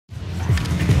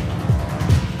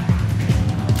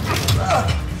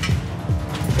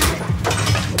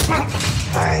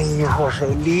Mi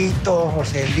Joselito,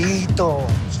 Joselito.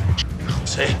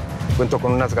 José. Cuento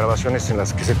con unas grabaciones en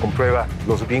las que se comprueba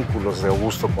los vínculos de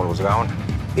Augusto con los Gaona.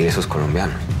 Dile a esos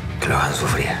colombianos que lo hagan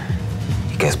sufrir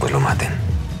y que después lo maten.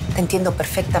 Te entiendo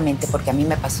perfectamente porque a mí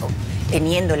me pasó.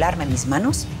 Teniendo el arma en mis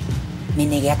manos, me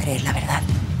negué a creer la verdad.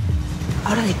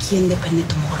 Ahora, ¿de quién depende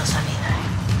tu amorosa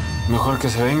vida? Mejor que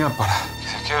se venga para que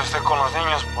se quede usted con los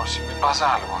niños por si me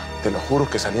pasa algo. Te lo juro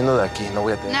que saliendo de aquí no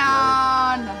voy a tener...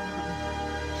 No.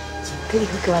 ¿Qué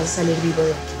dijo que vas a salir vivo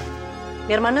de aquí?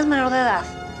 Mi hermana es menor de edad.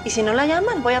 Y si no la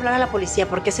llaman, voy a hablar a la policía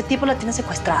porque ese tipo la tiene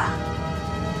secuestrada.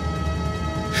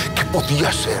 ¿Qué podía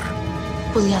hacer?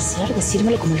 Podía ser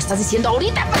decírmelo como lo estás diciendo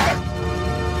ahorita.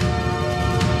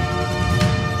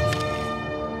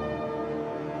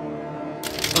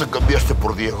 Le cambiaste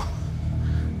por Diego.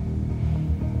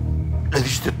 Le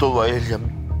diste todo a él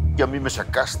y a mí me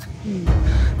sacaste.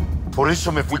 Por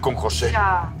eso me fui con José.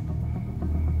 Ya.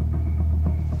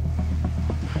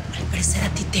 Al parecer a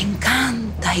ti te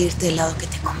encanta irte del lado que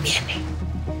te conviene.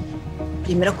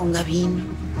 Primero con Gavino,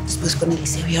 después con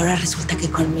Eliseo y ahora resulta que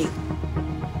conmigo.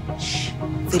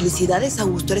 Felicidades,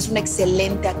 Augusto. Eres un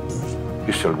excelente actor.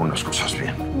 Hice algunas cosas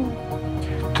bien.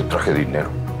 Te traje dinero,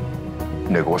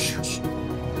 negocios.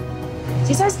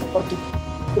 ¿Sí sabes que por tu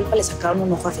culpa le sacaron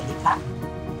un ojo a Felipa?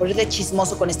 Por ir de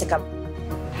chismoso con este cabrón.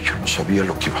 Yo no sabía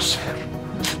lo que iba a hacer.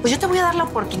 Pues yo te voy a dar la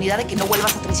oportunidad de que no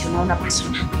vuelvas a traicionar a una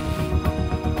persona.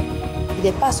 Y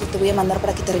de paso te voy a mandar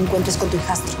para que te reencuentres con tu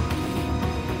hijastro.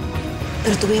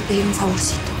 Pero te voy a pedir un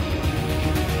favorcito.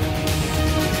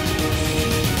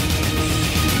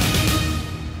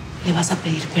 Le vas a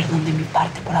pedir perdón de mi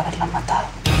parte por haberla matado.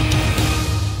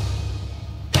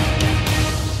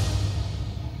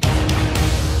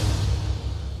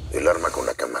 El arma con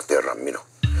la que maté a Ramiro.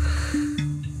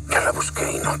 Ya la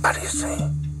busqué y no aparece.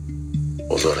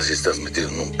 Pues ahora sí estás metido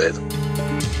en un pedo.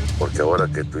 Porque ahora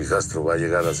que tu hijastro va a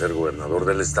llegar a ser gobernador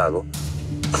del estado,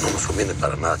 no nos conviene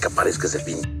para nada que aparezca ese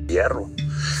hierro.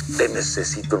 Te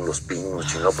necesito en los pinos,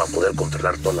 chino, para poder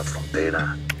controlar toda la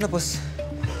frontera. No, pues,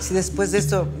 si después de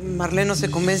esto Marlene no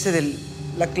se convence de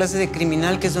la clase de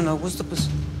criminal que es don Augusto, pues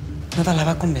nada la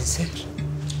va a convencer.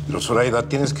 Pero, Zoraida,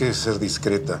 tienes que ser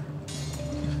discreta.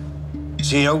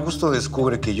 Si Augusto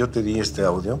descubre que yo te di este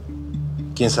audio,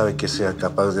 quién sabe qué sea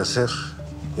capaz de hacer.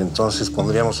 Entonces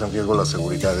pondríamos en riesgo la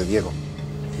seguridad de Diego.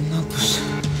 No, pues,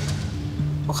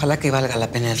 ojalá que valga la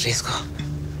pena el riesgo.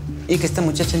 Y que esta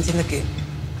muchacha entienda que,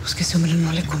 pues, que ese hombre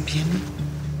no le conviene.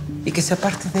 Y que sea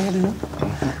parte de él, ¿no?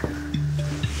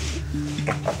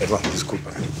 Perdón,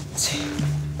 disculpa. Sí.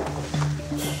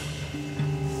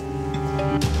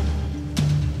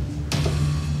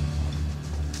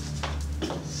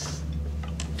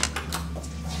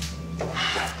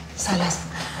 Salas,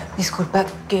 disculpa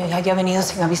que haya venido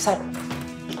sin avisar.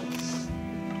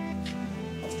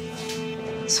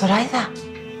 Zoraida,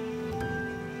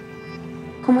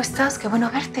 ¿cómo estás? Qué bueno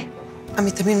verte. A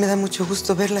mí también me da mucho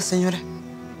gusto verla, señora.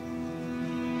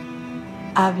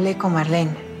 Hablé con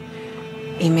Marlene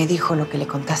y me dijo lo que le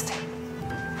contaste.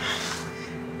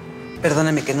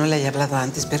 Perdóname que no le haya hablado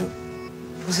antes, pero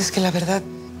pues es que la verdad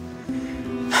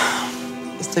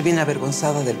estoy bien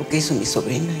avergonzada de lo que hizo mi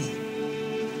sobrina y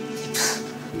pues,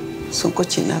 son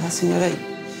cochinadas, señora,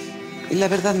 y la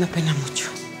verdad me apena mucho.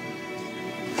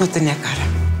 No tenía cara.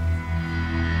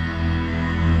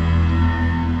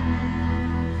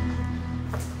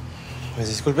 Pues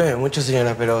discúlpeme mucho,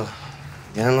 señora, pero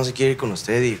Diana no se quiere ir con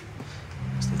usted y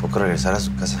pues, tampoco regresar a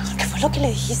su casa. ¿Qué fue lo que le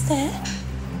dijiste,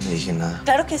 No le dije nada.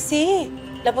 Claro que sí.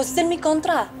 La pusiste en mi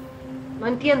contra. No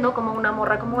entiendo cómo una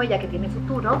morra como ella, que tiene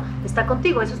futuro, está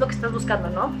contigo. Eso es lo que estás buscando,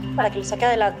 ¿no? Para que lo saque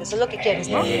adelante. Eso es lo que quieres,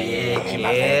 ¿no?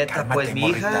 Quieta, pues,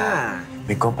 mija.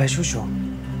 Mi compa es Shusho.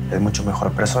 Es mucho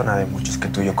mejor persona de muchos que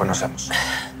tú y yo conocemos.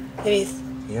 David.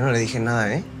 Yo no le dije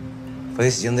nada, ¿eh? Fue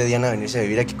decisión de Diana venirse a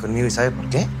vivir aquí conmigo. ¿Y sabe por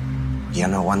qué? Ya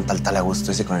no aguanta el tal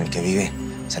Augusto ese con el que vive.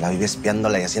 Se la vive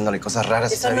espiándola y haciéndole cosas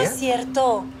raras, Eso no ¿sabía? es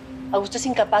cierto. Augusto es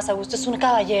incapaz. Augusto es un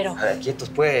caballero. A ver, quietos,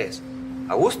 pues.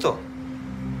 ¿Augusto?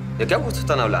 ¿De qué Augusto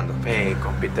están hablando?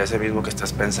 Compita, ese mismo que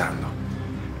estás pensando.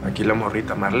 Aquí la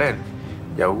morrita Marlene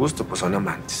y Augusto, pues son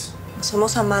amantes.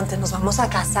 Somos amantes. Nos vamos a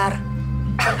casar.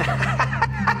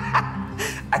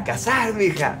 ¿A casar,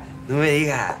 mija? No me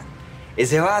diga.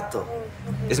 Ese vato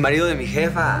es marido de mi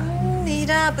jefa.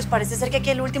 Mira, pues parece ser que aquí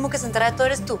el último que se entera de todo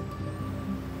eres tú.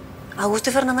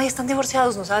 Augusto y Fernanda ya están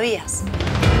divorciados, ¿no sabías?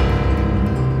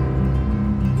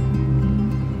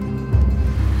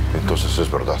 Entonces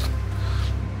es verdad.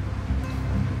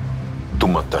 Tú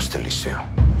mataste a Eliseo.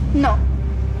 No.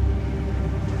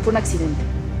 Fue un accidente.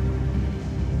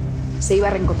 Se iba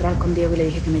a reencontrar con Diego y le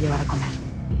dije que me llevara a comer.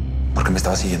 ¿Por qué me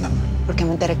estaba siguiendo? Porque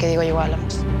me enteré que Diego llegó a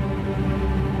Álamos.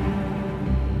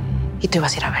 Y tú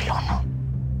ibas a ir a verlo, ¿no?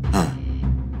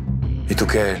 ¿Y tú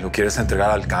qué? ¿Lo quieres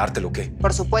entregar al cártel o qué?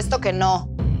 Por supuesto que no.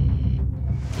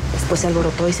 Después se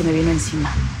alborotó y se me vino encima.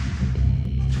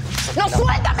 ¡No,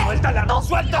 suéltame! ¡Suéltala! ¡No,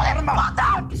 suéltame,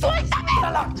 hermana!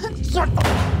 ¡Suéltame! ¡Suéltame!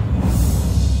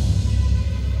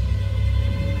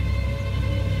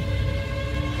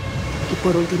 Y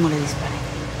por último le disparé.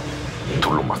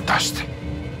 Tú lo mataste.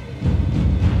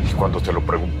 Y cuando te lo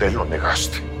pregunté, lo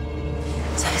negaste.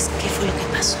 ¿Sabes qué fue lo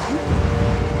que pasó?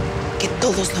 Que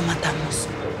todos lo matamos.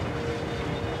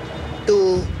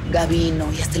 Tú,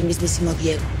 Gabino y hasta el mismísimo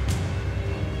Diego.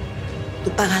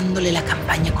 Tú pagándole la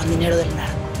campaña con dinero del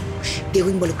narco. Diego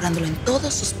involucrándolo en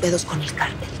todos sus pedos con el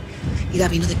cártel. Y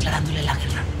Gabino declarándole la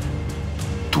guerra.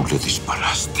 Tú le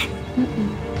disparaste.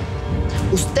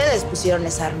 Ustedes pusieron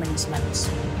esa arma en mis manos.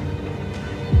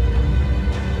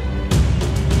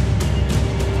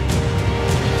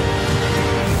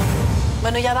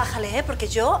 Bueno, ya bájale, ¿eh? Porque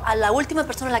yo a la última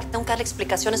persona a la que tengo que darle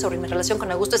explicaciones sobre mi relación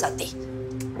con Augusto es a ti.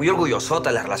 Muy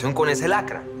orgullosota la relación con ese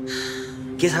lacra.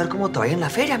 ¿Quieres saber cómo te vaya en la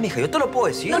feria, mija? Yo te lo puedo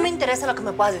decir. No me interesa lo que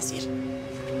me puedas decir.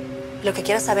 Lo que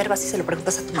quieras saber vas y se lo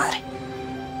preguntas a tu madre.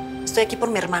 Estoy aquí por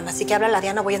mi hermana, así que habla a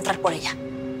Diana, voy a entrar por ella.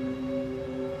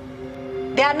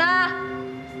 ¡Diana!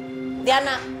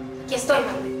 ¡Diana! Aquí estoy,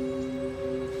 mamá.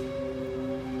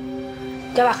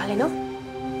 Ya bájale, ¿no?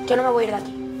 Yo no me voy a ir de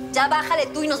aquí. Ya bájale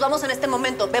tú y nos vamos en este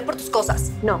momento. Ve por tus cosas.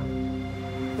 No.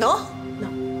 ¿No? No.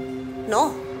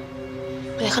 No.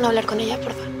 ¿Me dejan hablar con ella,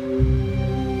 por favor?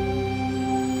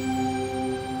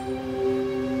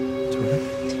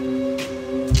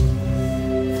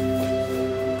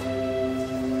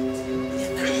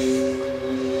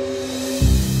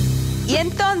 Y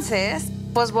entonces,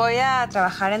 pues voy a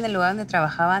trabajar en el lugar donde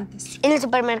trabajaba antes. ¿En el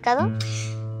supermercado?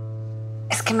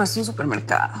 Es que no es un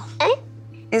supermercado.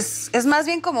 Es más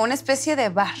bien como una especie de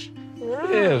bar.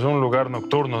 Es un lugar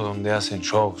nocturno donde hacen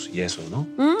shows y eso, ¿no?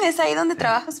 ¿Es ahí donde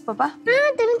trabaja su papá?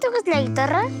 ¿También tocas la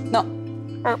guitarra? No.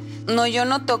 No, yo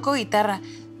no toco guitarra.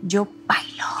 Yo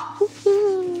bailo.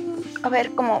 A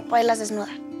ver, ¿cómo bailas desnuda?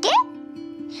 ¿Qué?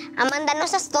 Amanda, no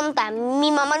seas tonta.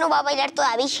 Mi mamá no va a bailar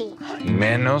toda bichi. Y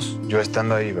menos yo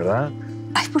estando ahí, ¿verdad?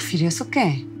 Ay, Porfirio, ¿eso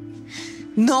qué?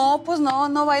 No, pues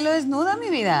no bailo desnuda, mi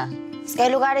vida. Es que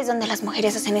hay lugares donde las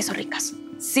mujeres hacen eso ricas.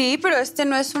 Sí, pero este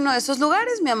no es uno de esos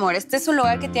lugares, mi amor. Este es un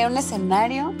lugar que tiene un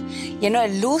escenario lleno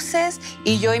de luces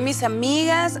y yo y mis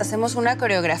amigas hacemos una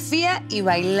coreografía y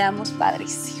bailamos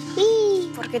padrísimo.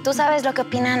 Sí, porque tú sabes lo que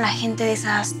opina la gente de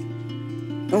esas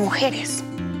mujeres.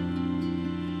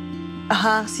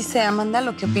 Ajá, sí sé, Amanda,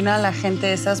 lo que opina la gente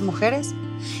de esas mujeres.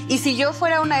 Y si yo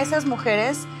fuera una de esas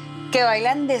mujeres que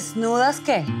bailan desnudas,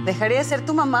 ¿qué? ¿Dejaría de ser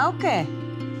tu mamá o qué?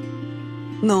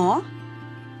 ¿No?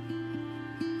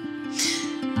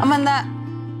 Amanda,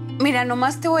 mira,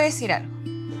 nomás te voy a decir algo.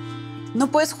 No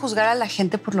puedes juzgar a la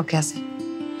gente por lo que hace.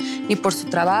 Ni por su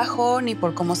trabajo, ni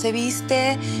por cómo se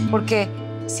viste. Porque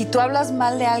si tú hablas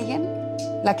mal de alguien,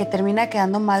 la que termina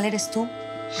quedando mal eres tú.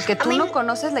 Porque tú no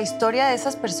conoces la historia de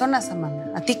esas personas,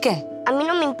 Amanda. ¿A ti qué? A mí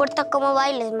no me importa cómo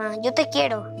bailes, ma. Yo te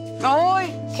quiero.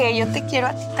 Ay, que yo te quiero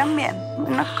a ti también.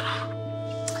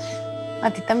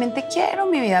 A ti también te quiero,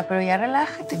 mi vida, pero ya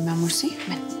relájate, mi amor, sí.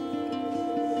 Ven.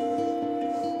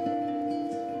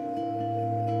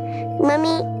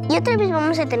 Mami, ¿y otra vez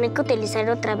vamos a tener que utilizar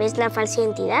otra vez la falsa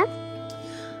identidad?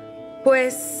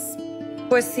 Pues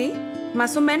sí,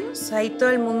 más o menos. Ahí todo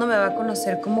el mundo me va a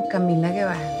conocer como Camila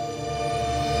Guevara.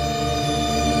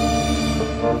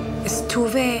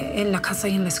 Estuve en la casa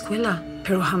y en la escuela,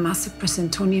 pero jamás se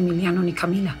presentó ni Emiliano ni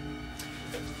Camila.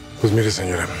 Pues mire,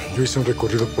 señora, yo hice un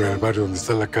recorrido por el barrio donde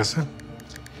está la casa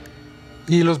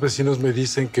y los vecinos me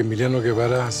dicen que Emiliano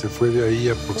Guevara se fue de ahí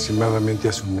aproximadamente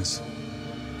hace un mes.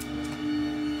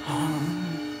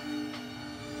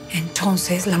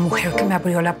 Entonces, la mujer que me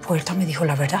abrió la puerta me dijo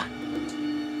la verdad.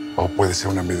 O puede ser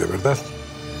una media verdad,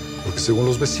 porque según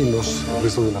los vecinos, el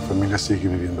resto de la familia sigue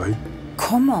viviendo ahí.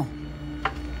 ¿Cómo?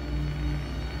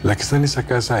 La que está en esa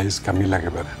casa es Camila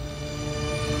Guevara.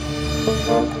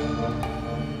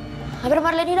 A ver,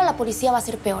 Marlene, ir a la policía va a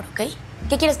ser peor, ¿ok?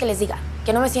 ¿Qué quieres que les diga?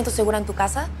 ¿Que no me siento segura en tu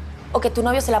casa? ¿O que tu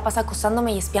novio se la pasa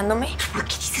acosándome y espiándome? ¿Por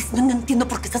qué dices? No entiendo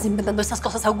por qué estás inventando esas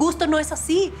cosas. Augusto no es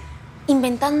así.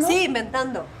 ¿Inventando? Sí,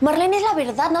 inventando. Marlene, es la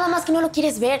verdad, nada más que no lo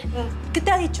quieres ver. ¿Qué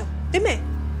te ha dicho? Dime.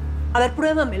 A ver,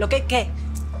 pruébamelo. ¿Qué?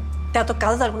 ¿Te ha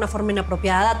tocado de alguna forma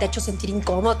inapropiada? ¿Te ha hecho sentir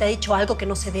incómodo? ¿Te ha dicho algo que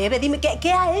no se debe? Dime,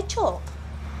 ¿qué ha hecho?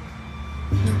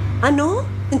 No. ¿Ah, no?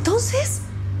 Entonces,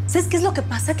 ¿sabes qué es lo que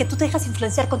pasa? Que tú te dejas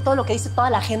influenciar con todo lo que dice toda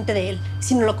la gente de él,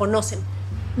 si no lo conocen.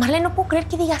 Marlene, no puedo creer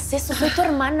que digas eso. Soy tu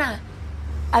hermana.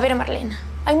 A ver, Marlene,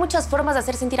 hay muchas formas de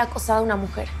hacer sentir acosada a una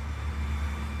mujer.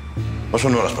 No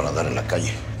son horas para andar en la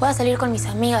calle. Voy a salir con mis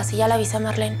amigas y ya la avisé a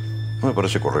Marlene. No me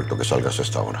parece correcto que salgas a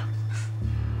esta hora.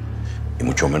 Y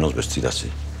mucho menos vestida así.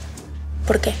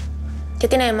 ¿Por qué? ¿Qué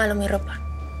tiene de malo mi ropa?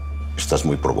 Estás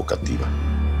muy provocativa.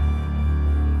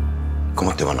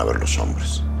 ¿Cómo te van a ver los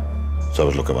hombres?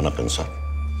 ¿Sabes lo que van a pensar?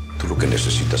 Tú lo que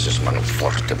necesitas es mano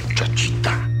fuerte,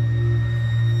 muchachita.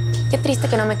 Qué triste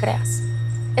que no me creas.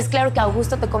 Es claro que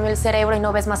Augusto te comió el cerebro y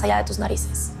no ves más allá de tus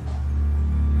narices.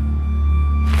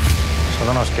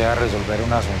 Solo nos queda resolver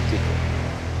un asuntito.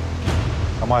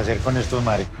 ¿Qué vamos a hacer con estos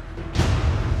maricos?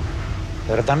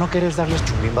 ¿De verdad no quieres darles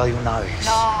chumbimba de una vez?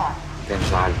 No.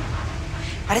 Pensalo.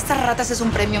 Para estas ratas es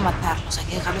un premio matarlos. Hay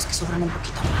que dejarlos que sufran un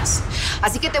poquito más.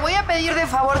 Así que te voy a pedir de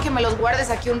favor que me los guardes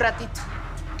aquí un ratito.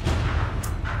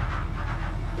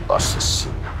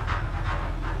 Asesino.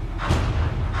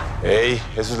 Ey,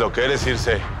 eso es lo que eres,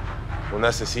 Circe. Una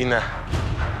asesina.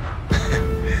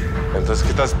 Entonces,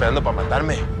 ¿qué estás esperando para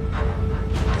matarme?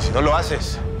 Que si no lo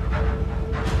haces,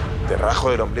 te rajo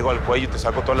del ombligo al cuello y te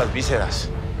saco todas las vísceras.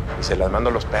 Y se las mando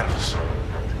a los perros.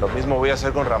 Lo mismo voy a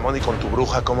hacer con Ramón y con tu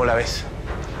bruja. ¿Cómo la ves?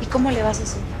 ¿Y cómo le vas a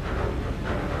hacer?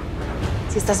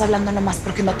 Si estás hablando nomás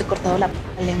porque no te he cortado la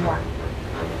lengua.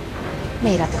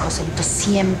 Mírate, Joselito,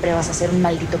 siempre vas a ser un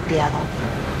maldito criado.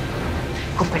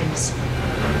 Con permiso.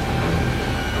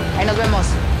 Ahí nos vemos.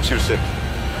 Circe,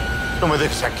 no me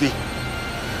dejes aquí.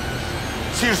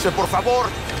 Circe, por favor.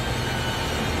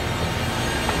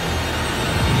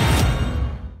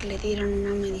 Le dieron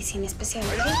una medicina especial,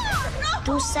 ¿verdad?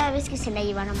 Tú sabes que se la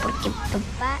llevaron porque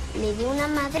papá le dio una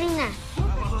madrina.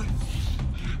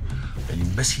 El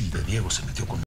imbécil de Diego se metió con